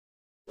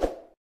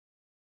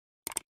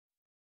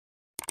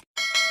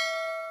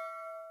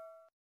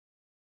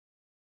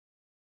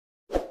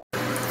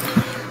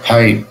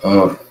Hi,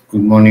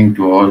 good morning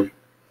to all.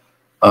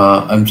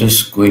 I'm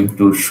just going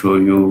to show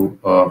you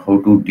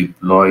how to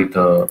deploy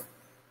the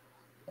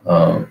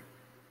uh,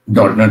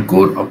 .NET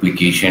Core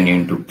application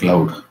into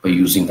cloud by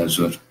using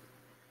Azure.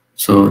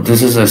 So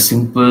this is a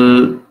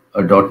simple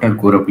 .NET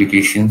Core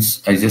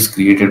applications. I just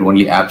created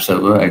only app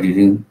server. I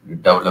didn't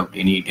develop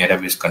any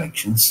database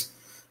connections.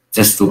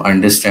 Just to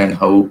understand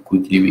how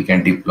quickly we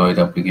can deploy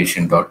the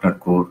application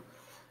 .NET Core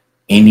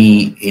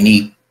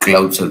any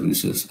cloud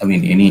services. I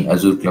mean any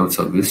Azure cloud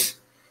service.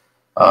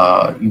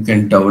 You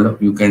can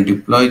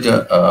deploy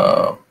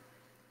the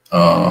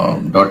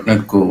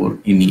 .NET Core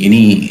in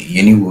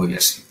any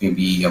OS. It may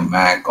be a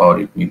Mac, or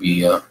it may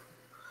be a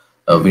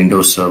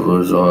Windows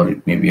servers, or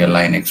it may be a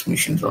Linux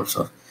machines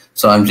also.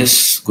 So I'm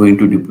just going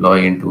to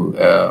deploy into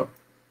a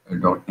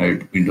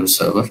 .NET Windows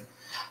server.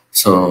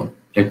 So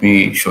let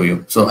me show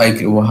you. So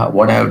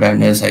what I have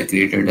done is I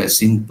created a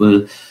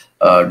simple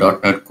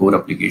 .NET Core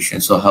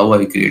application. So how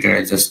I created,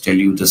 I just tell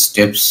you the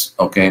steps.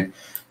 Okay.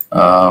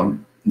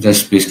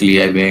 Just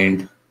basically I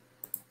went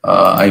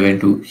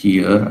to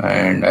here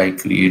and I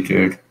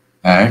created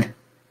add.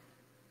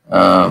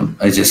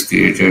 I just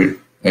created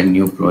a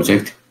new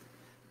project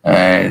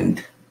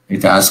and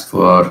it asked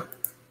for,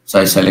 so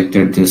I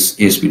selected this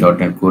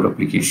ASP.NET Core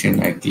application.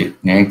 I click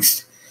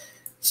next,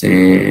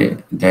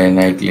 then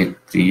I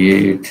click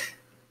create.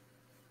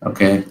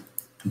 Okay,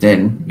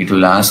 then it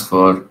will ask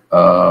for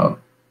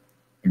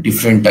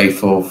different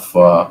type of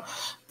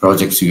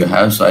projects you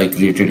have. So I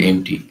created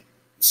empty.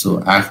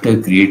 So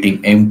after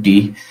creating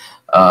empty,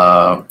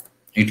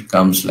 it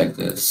comes like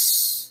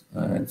this.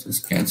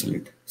 Just cancel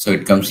it. So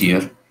it comes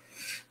here.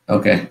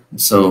 Okay,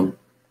 so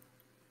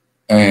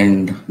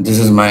and this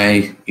is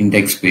my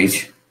index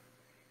page.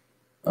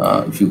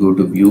 If you go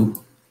to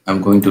view,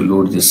 I'm going to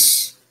load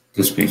this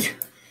page.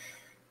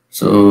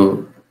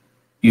 So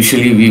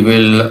usually we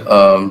will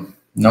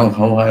now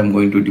how I am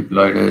going to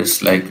deploy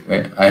this, like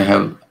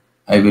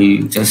I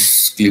will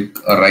just click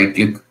a right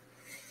click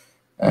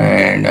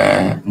and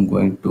I'm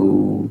going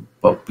to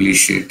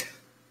publish it.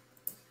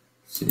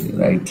 So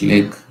right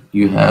click,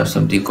 you have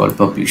something called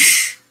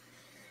publish,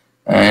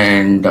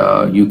 and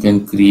you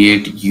can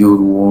create your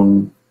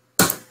own.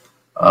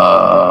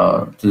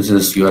 This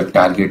is your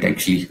target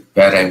actually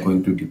where I'm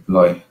going to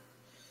deploy.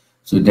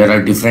 So there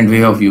are different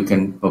way of you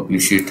can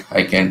publish it.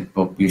 I can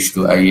publish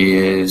to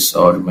IAS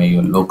or my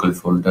local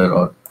folder,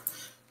 or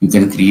you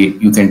can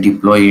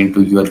deploy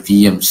into your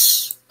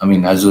VMs. I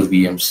mean Azure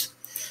VMs.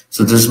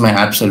 So this is my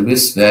app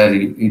service where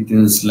it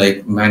is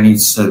like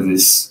managed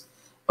service.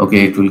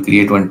 Okay, it will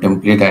create one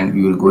template and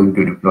you will going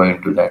to deploy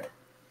into that.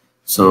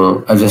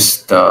 So I'm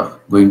just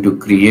going to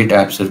create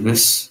app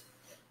service,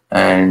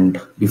 and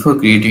before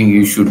creating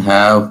you should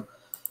have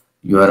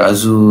your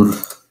Azure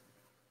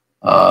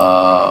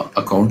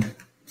account.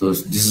 So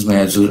this is my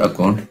Azure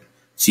account.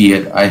 See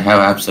here I have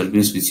app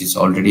service which is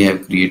already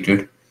have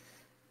created.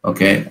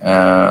 Okay,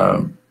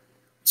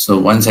 so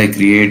once I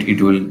create,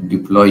 it will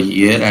deploy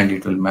here and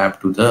it will map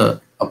to the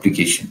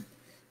application.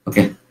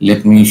 Okay,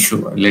 let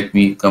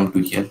me come to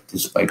here,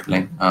 this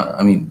pipeline.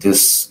 I mean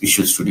this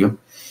Visual Studio.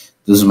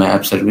 This is my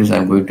app service.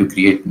 I'm going to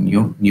create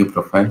new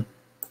profile,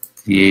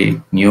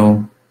 create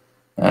new,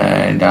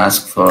 and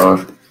ask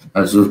for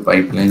Azure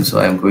pipeline. So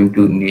I'm going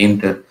to name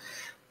the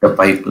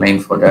pipeline.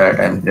 For that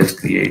I'm just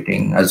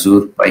creating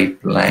Azure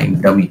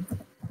pipeline dummy.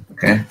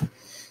 Okay,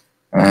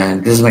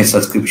 and this is my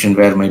subscription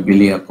where my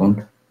billing account,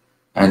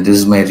 and this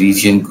is my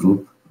region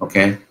group.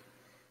 Okay,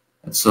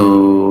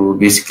 so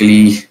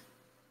basically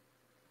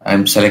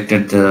I'm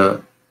selected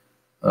the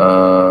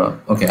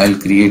okay, I'll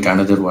create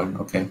another one.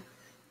 Okay,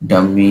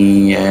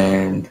 dummy,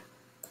 and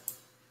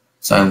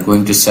so I'm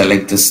going to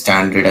select the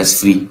standard as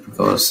free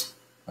because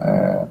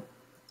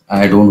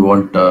I don't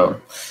want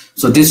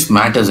so this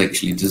matters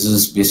actually. This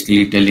is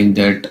basically telling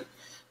that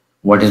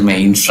what is my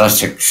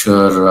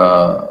infrastructure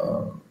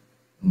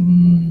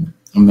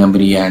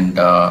memory and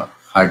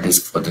hard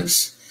disk for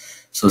this.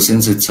 So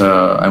since it's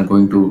I'm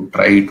going to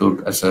try it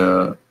out as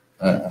a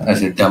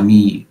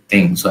dummy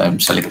thing, so I'm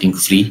selecting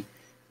free,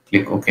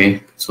 click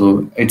OK.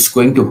 So it's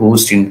going to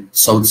host in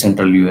South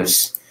Central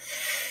US.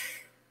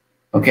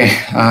 Okay,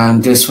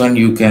 and this one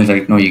you can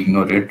right now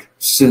ignore it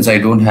since I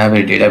don't have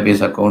a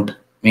database account. I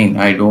mean,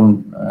 I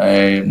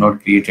have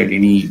not created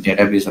any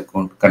database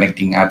account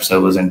connecting app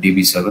servers and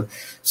DB server,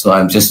 so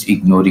I'm just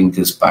ignoring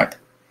this part.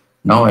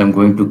 Now I'm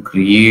going to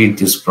create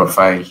this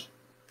profile.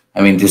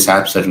 I mean this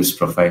app service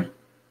profile.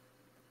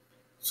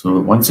 So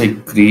once I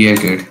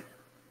create it,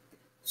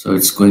 so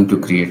it's going to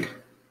create.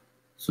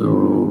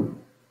 So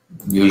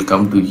you will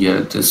come to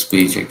here this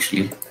page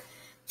actually.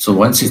 So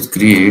once it's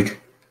create,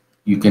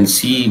 you can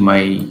see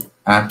my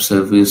app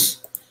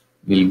service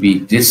will be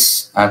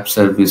this app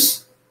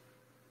service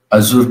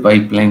Azure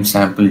pipeline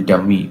sample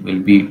dummy will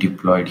be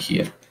deployed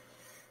here.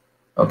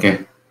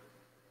 Okay.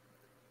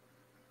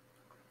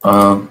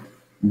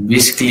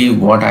 Basically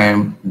what I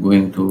am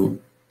going to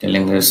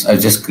telling is I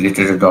just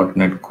created a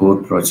 .NET Core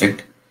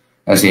project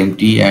as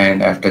empty,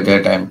 and after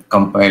that I'm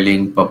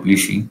compiling,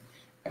 publishing,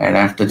 and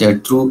after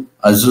that through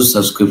Azure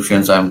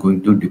subscriptions I'm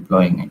going to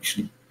deploying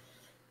actually.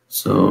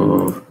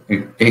 So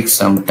it takes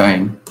some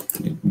time.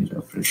 Let me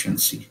refresh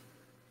and see.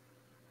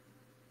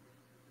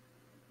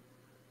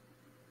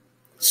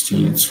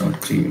 Still it's not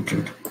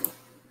created.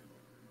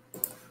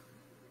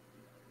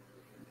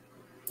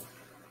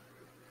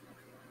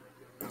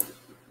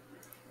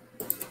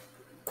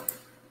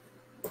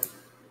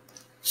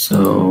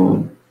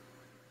 So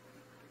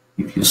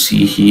if you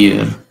see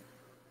here,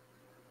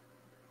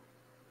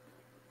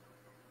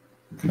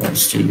 okay,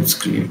 still it's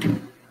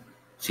creating.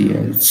 See,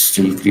 it's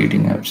still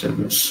creating app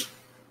service.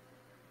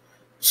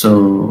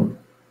 So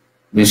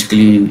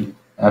basically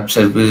app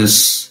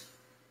service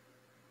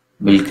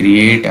will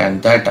create,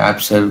 and that app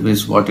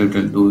service, what it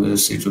will do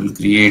is it will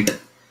create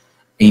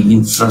an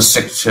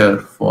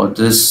infrastructure for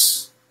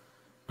this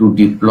to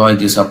deploy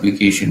this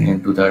application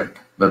into that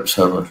web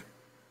server.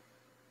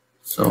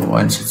 So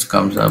once it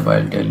comes up,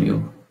 I'll tell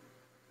you.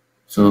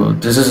 So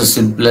this is the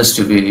simplest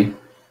way,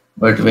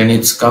 but when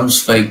it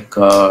comes like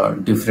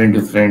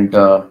different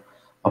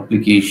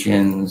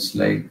applications,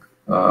 like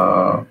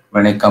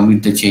when I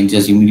commit the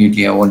changes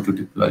immediately, I want to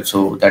deploy.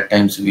 So that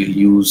times we'll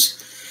use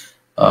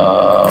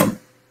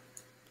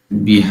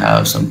we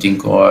have something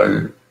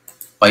called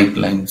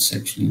pipelines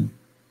actually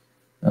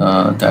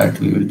that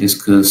we will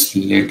discuss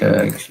later.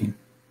 Actually,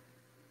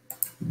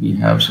 we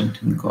have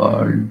something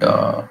called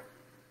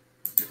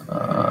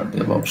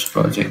DevOps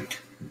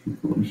project. If you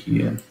go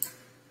here,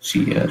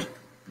 see here,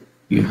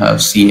 you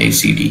have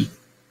CI/CD.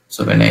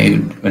 So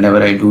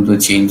whenever I do the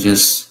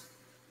changes,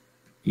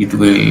 it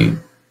will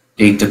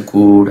take the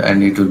code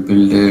and it will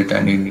build it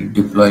and it will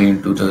deploy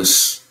into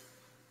this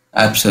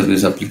app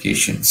service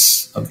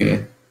applications.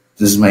 Okay,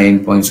 this is my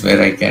endpoints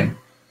where I can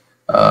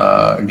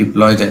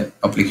deploy the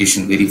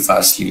application very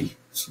fastly.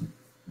 So,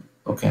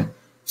 okay,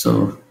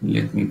 so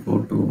let me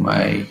go to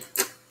my,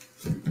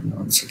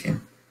 once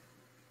again,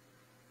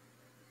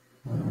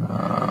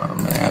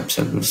 my app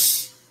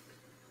service.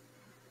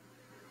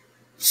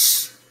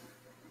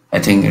 I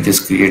think it is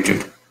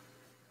created.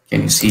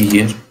 Can you see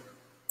here?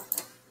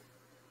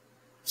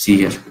 See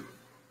here.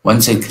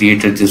 Once I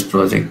created this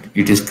project,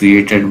 it is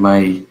created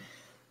my,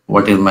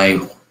 what is my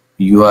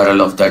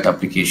URL of that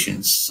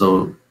application.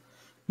 So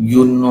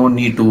you no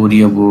need to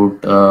worry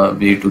about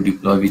where to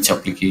deploy which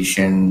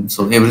application.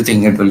 So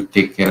everything it will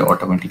take care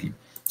automatically.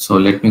 So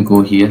let me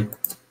go here.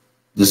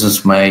 This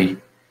is my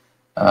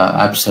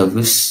app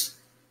service,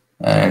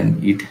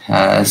 and it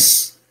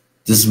has,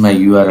 this is my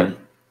URL.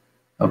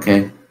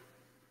 Okay,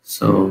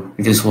 so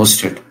it is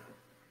hosted.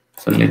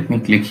 So let me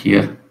click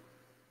here.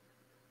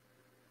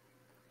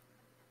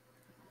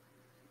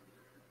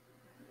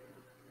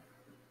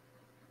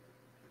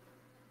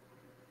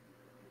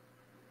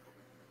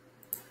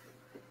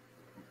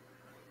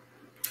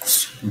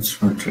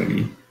 It's not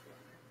ready.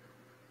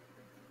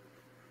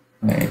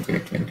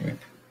 Wait.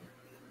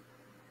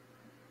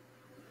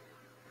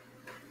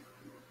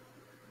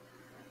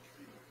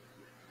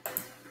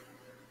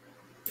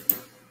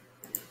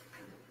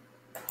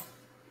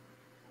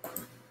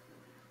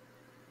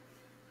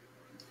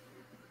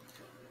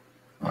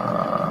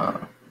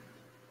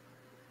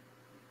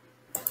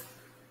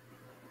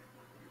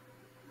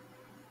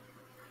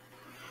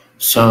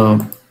 So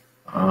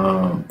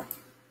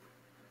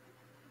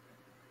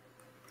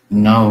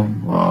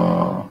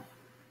now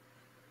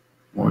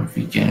what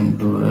we can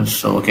do is,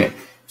 so okay,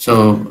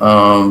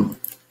 so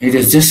it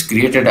is just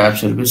created app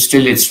service,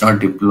 still it's not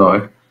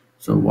deployed.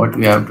 So what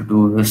we have to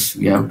do is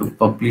we have to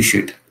publish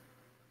it.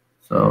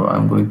 So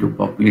I'm going to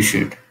publish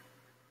it.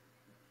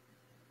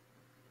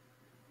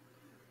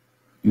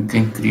 You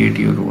can create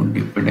your own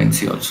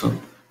dependency also,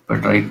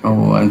 but right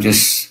now I'm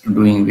just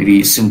doing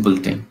very simple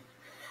thing.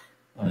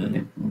 Let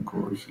me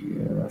go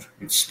here.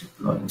 It's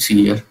deploying.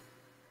 See here,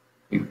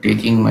 it's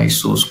taking my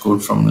source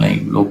code from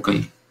like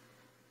local,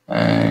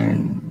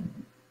 and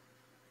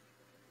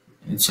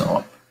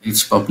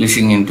it's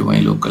publishing into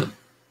my local,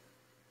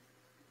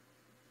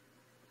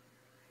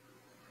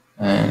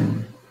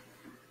 and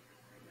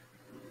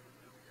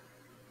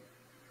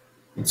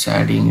it's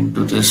adding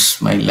into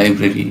this my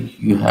library.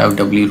 You have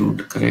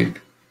wroot, correct?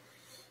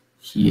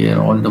 Here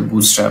all the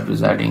bootstrap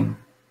is adding.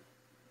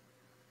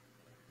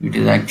 It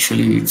is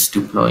actually, it's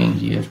deploying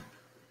here.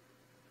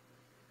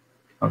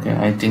 Okay,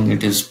 I think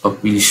it is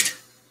published.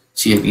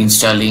 See,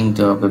 installing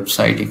the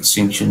website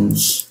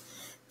extensions.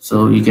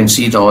 So you can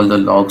see all the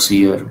logs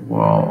here.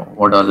 Wow,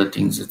 what are the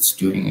things it's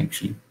doing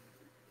actually.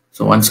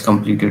 So once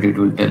completed, it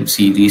will tell,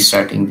 see,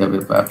 restarting the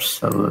web app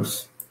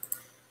servers.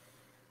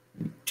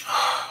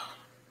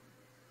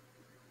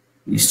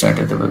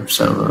 Restarted the web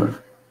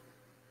server.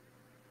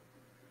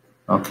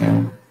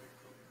 Okay.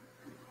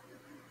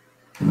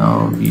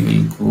 Now we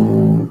will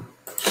go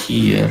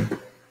here.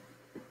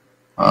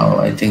 Oh,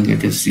 I think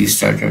it is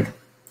restarted.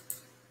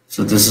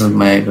 So this is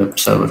my web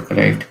server,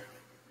 correct?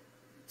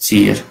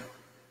 See here,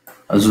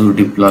 Azure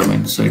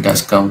deployment. So it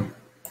has come.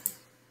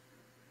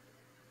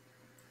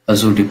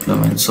 Azure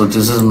deployment. So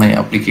this is my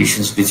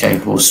applications which I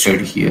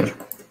hosted here.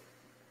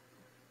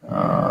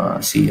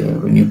 See here,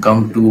 when you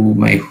come to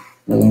my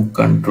home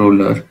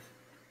controller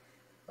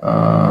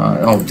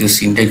of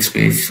this index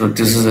page, so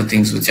this is the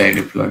things which I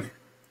deployed.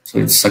 So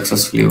it's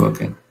successfully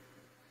working.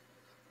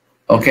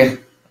 Okay.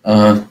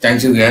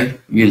 Thank you, guys.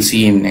 We'll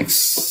see you in next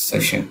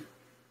session.